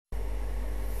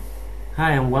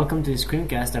Hi and welcome to the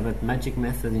screencast about magic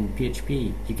method in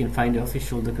PHP. You can find the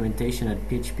official documentation at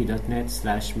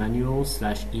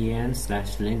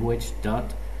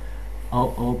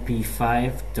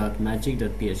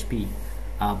php.net/manual/en/language.oop5.magic.php.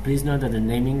 Please note that the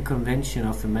naming convention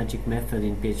of a magic method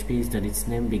in PHP is that its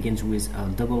name begins with a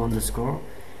double underscore,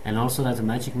 and also that a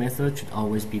magic method should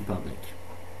always be public.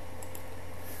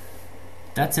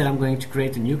 That said, I'm going to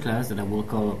create a new class that I will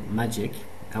call magic.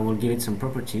 I will give it some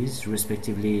properties,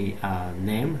 respectively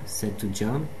name set to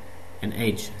John and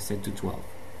age set to 12.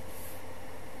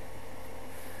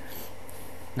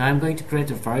 Now I'm going to create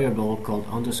a variable called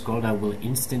underscore that will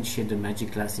instantiate the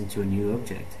magic class into a new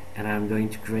object, and I'm going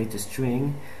to create a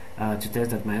string to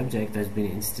test that my object has been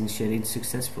instantiated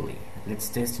successfully. Let's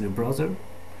test in a browser.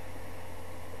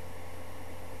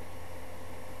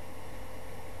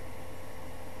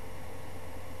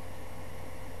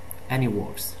 And it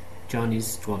works. John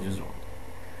is 12 years old.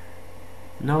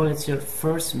 Now let's see our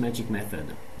first magic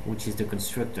method, which is the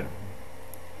constructor.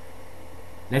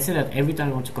 Let's say that every time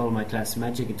I want to call my class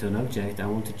magic into an object, I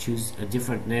want to choose a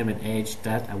different name and age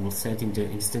that I will set in the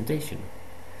instantiation.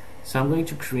 So I'm going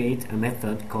to create a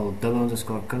method called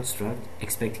double_construct,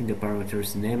 expecting the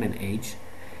parameters name and age,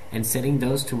 and setting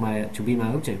those to be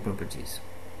my object properties.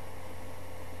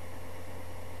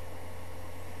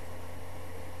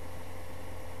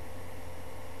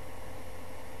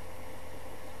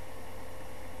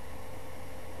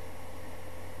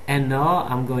 And now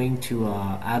I'm going to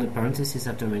add a parenthesis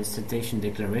after my instantiation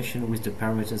declaration with the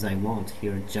parameters I want,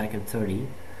 here Jack and 30.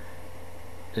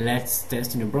 Let's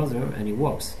test in the browser, and it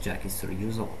works. Jack is 30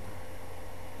 years old.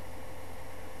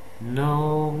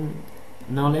 Now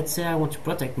let's say I want to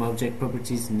protect my object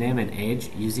properties name and age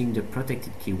using the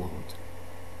protected keyword.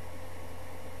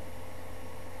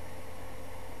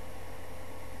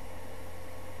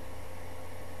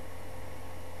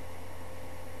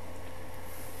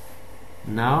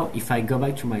 Now, if I go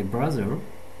back to my browser,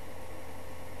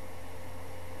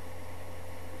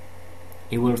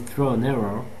 it will throw an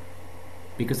error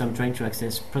because I'm trying to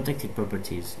access protected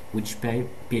properties, which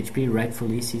PHP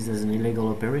rightfully sees as an illegal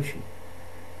operation.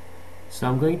 So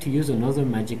I'm going to use another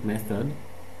magic method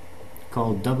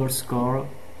called double_get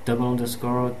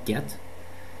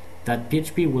that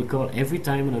PHP will call every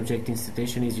time an object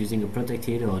instantiation is using a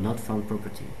protected or not found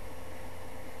property.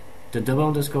 The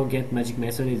double_get magic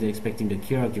method is expecting the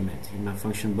key argument. In my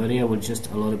function body, I will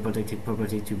just allow the protected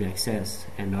property to be accessed,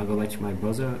 and I'll go back to my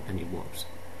browser and it works.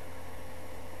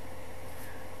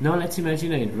 Now let's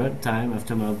imagine that at runtime,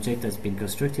 after my object has been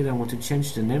constructed, I want to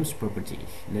change the names property.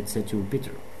 Let's say to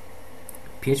Peter.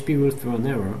 PHP will throw an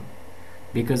error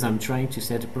because I'm trying to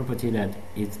set a property that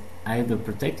is either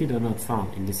protected or not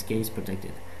found, in this case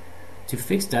protected. To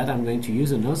fix that, I'm going to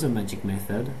use another magic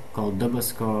method called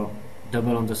double_get,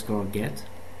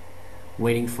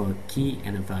 waiting for a key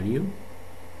and a value.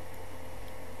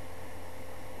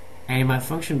 And in my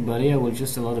function body, I will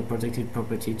just allow the protected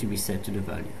property to be set to the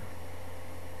value.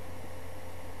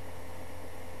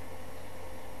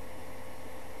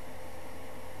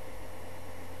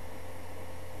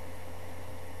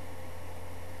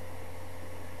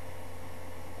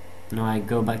 Now I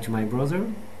go back to my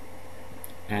browser,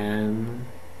 and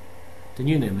the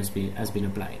new name has been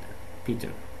applied,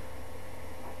 Peter.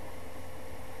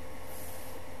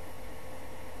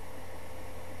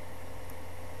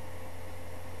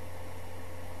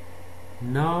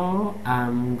 Now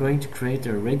I'm going to create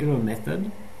a regular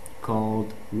method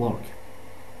called work.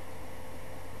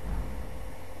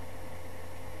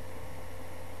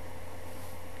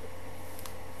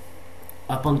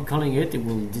 Upon calling it, it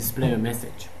will display a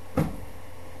message.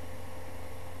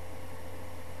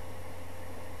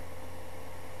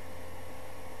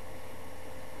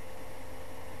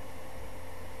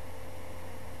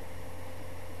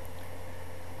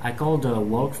 I call the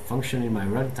work function in my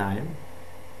runtime,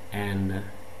 and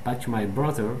back to my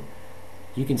browser,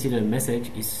 you can see the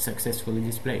message is successfully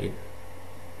displayed.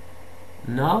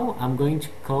 Now I'm going to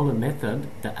call a method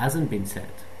that hasn't been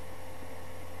set.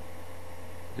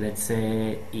 Let's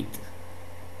say it.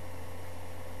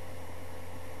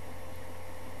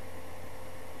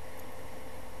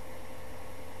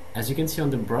 As you can see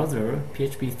on the browser,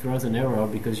 PHP throws an error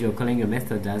because you're calling a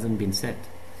method that hasn't been set.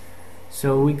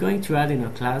 So we're going to add in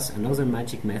our class another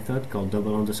magic method called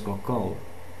double_call.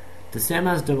 The same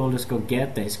as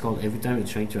double_get that is called every time you're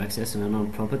trying to access an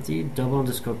unknown property,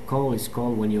 double_call is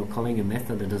called when you're calling a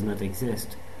method that does not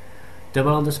exist.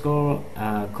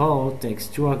 Double_call takes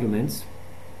two arguments,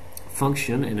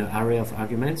 function and an array of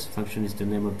arguments. Function is the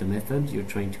name of the method you're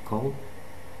trying to call.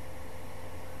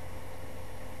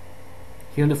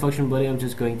 Here in the function body, I'm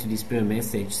just going to display a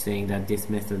message saying that this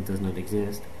method does not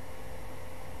exist.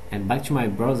 and back to my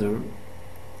browser,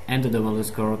 and the double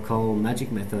underscore call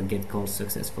magic method get called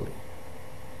successfully.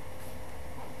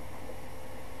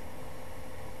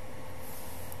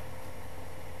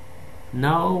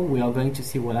 Now we are going to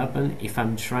see what happens if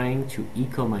I'm trying to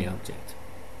echo my object.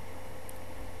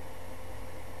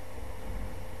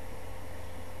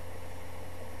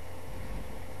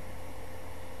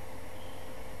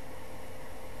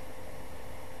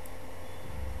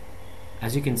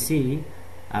 As you can see,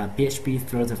 PHP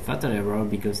throws a fatal error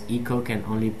because echo can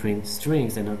only print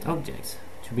strings and not objects.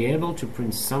 To be able to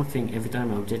print something every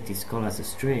time an object is called as a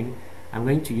string, I'm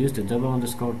going to use the double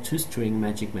underscore toString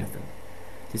magic method.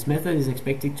 This method is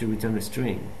expected to return a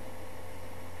string.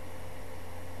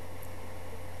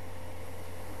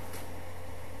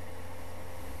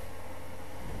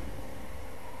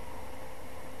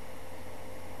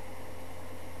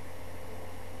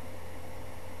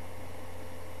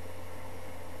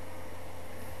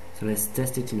 So let's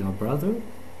test it in our browser,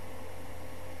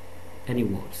 and it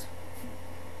works.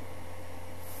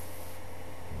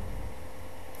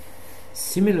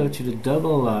 Similar to the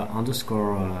double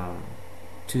underscore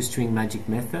toString magic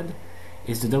method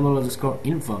is the double underscore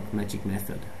invoke magic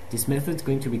method. This method is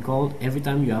going to be called every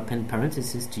time you append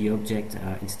parenthesis to your object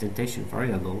instantiation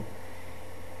variable.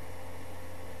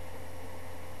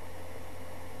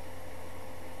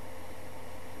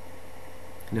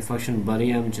 In the function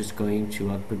body, I'm just going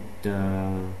to output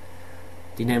the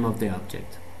name of the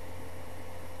object.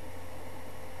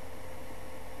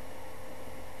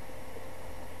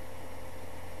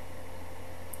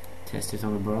 Test it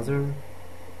on the browser,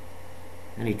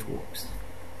 and it works.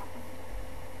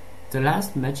 The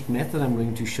last magic method I'm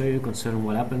going to show you concerns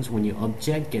what happens when your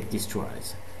object gets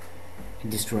destroyed.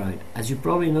 As you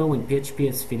probably know, when PHP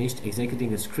has finished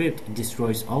executing a script, it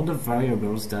destroys all the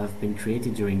variables that have been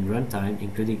created during runtime,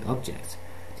 including objects.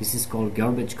 This is called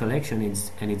garbage collection,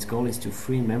 and its goal is to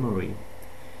free memory.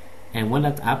 And when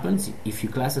that happens, if you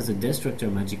class as a destructor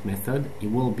magic method, it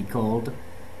will be called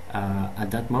at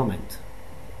that moment.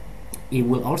 It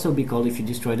will also be called if you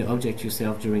destroy the object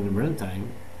yourself during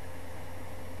runtime,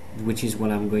 which is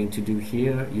what I'm going to do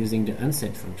here using the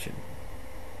unset function.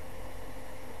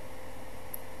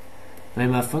 Now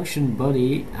in my function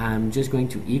body, I'm just going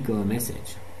to echo a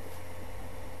message.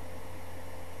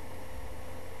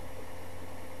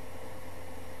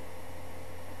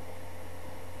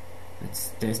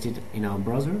 Let's test it in our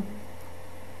browser,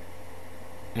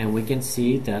 and we can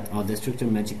see that our destructor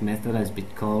magic method has been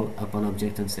called upon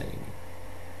object unsetting.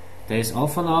 That is all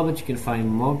for now, but you can find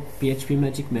more PHP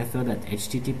magic method at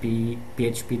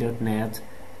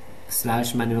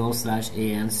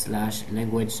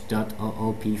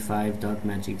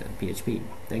http://manual/an/language.oop5.magic.php.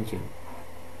 Thank you.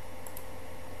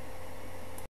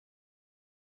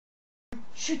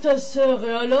 Je suis ta sœur,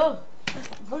 et alors?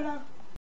 Voilà.